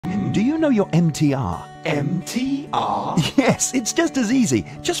Do you know your MTR? MTR? Yes, it's just as easy.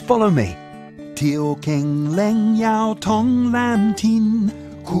 Just follow me. Teo Keng Leng Yao Tong Lam Tin.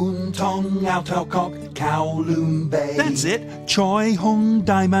 Kun Tong Ao Tao Kok Kowloon Bay. That's it. Choi Hung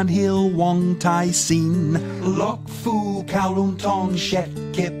Diamond Hill Wong Tai Sin. Lok Fu Kowloon Tong Shet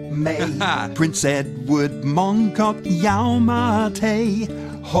Kip May. Prince Edward Mongkok Yao Ma Te.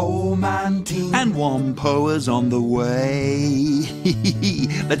 Ho Man Tin. And Whampoa's on the way.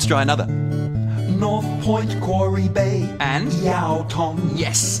 Let's try another. North Point Quarry Bay. And? Yao Tong.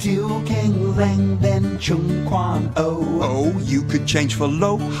 Yes. Teo Keng Leng Then Chung Kwan O. Oh, you could change for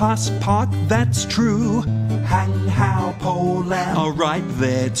Lohas Park, that's true. Hang Hao Po Lam. All right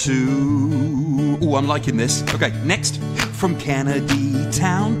there too. Oh, I'm liking this. Okay, next. From Kennedy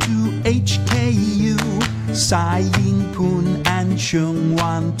Town to HKU. Sai Ying Pun and Chung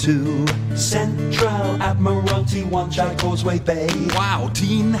Wan Tu. Central Admiralty Wan Chai Causeway Bay. Wow,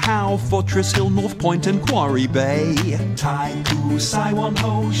 Teen Hao, Fortress Hill, North Point and Quarry Bay. Tai Tu Sai Wan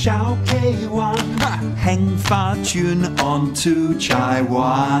Ho Shao K Wan. Heng Fa Chun on to Chai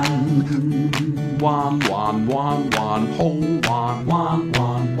Wan. Wan Wan Wan Wan Ho Wan Wan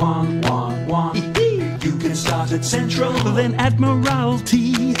Wan Wan Wan Wan. You can start at Central, Then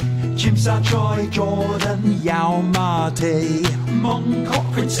Admiralty. Chim Sa Choi Jordan, Yao Ma Te.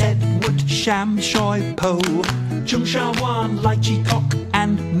 Mongkok Prince Edward, Sham Shoi Po. Chung Sha Wan, Lai Chi Kok,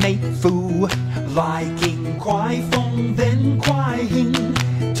 And Mei Fu. Viking Kwai Fong, then Kwai Hing,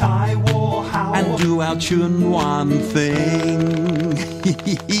 Tai War Hao. And do our Chun Wan thing.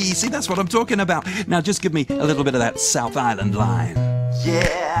 See, that's what I'm talking about. Now just give me a little bit of that South Island line.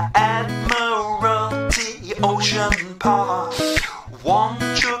 Yeah, Admiralty Ocean Park. Wong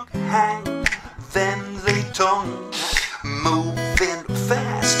Chuk Hang, then Lei Tung. Moving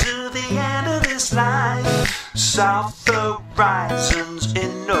fast to the end of this line. South horizons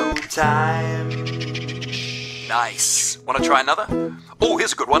in no time. Nice. Want to try another? Oh,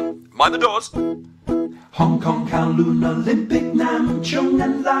 here's a good one. Mind the doors. Hong Kong, Kowloon, Olympic, Nam Chung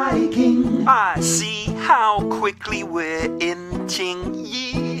and Lai King. I see how quickly we're in Ching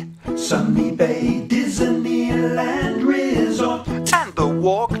Yi. Sunny Bay, Disneyland Resort. And the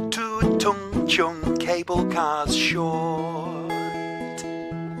walk to Tung Chung cable car's short.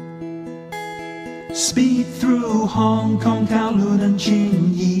 Speed through Hong Kong, Kowloon and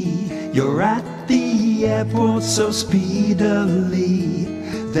Ching Yi. You're at the airport so speedily.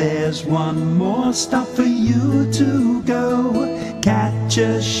 There's one more stop for you to go. Catch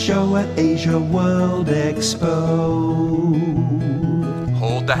a show at Asia World Expo.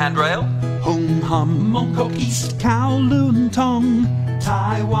 Hold the handrail. Hung Hum, Mongkok East, Kowloon Tong.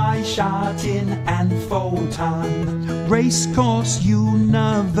 Tai Wai, Sha Tin and Fo Tan. Racecourse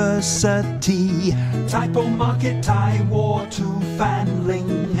University. Tai Po Market, Tai War to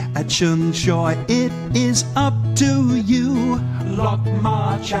Fanling. At Chung Shoi, it is up to you. Lok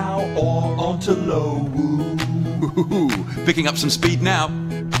Ma Chau or on to Lo Wu. Picking up some speed now.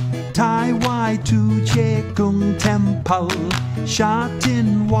 Tai Wai to Che Kung Temple. Sha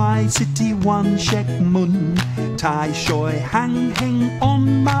Tin Wai City One Shek Mun. Tai Shoi Hang Heng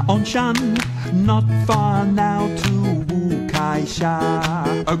on Ma On Shan. Not far now to Wu Kai Sha.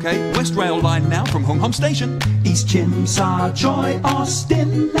 Okay, West Rail Line now from Hung Hom Station. East Chim Sa Choi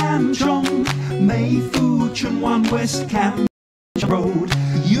Austin Nam Chong. Mei Fu Chun Wan West Cam Road.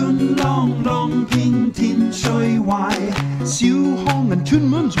 Yun Long Long Ping Tin Shui Wai. Siu Hong and Tun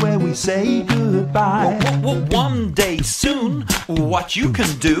Mun's where we say goodbye. One day soon, what you can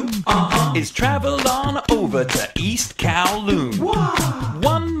do is travel on over to East Kowloon.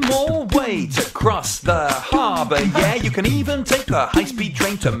 One more way to cross the harbour, yeah. You can even take a high-speed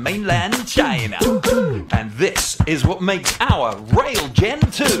train to mainland China. And this is what makes our Rail Gen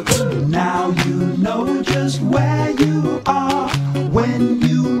 2. Now you know just where you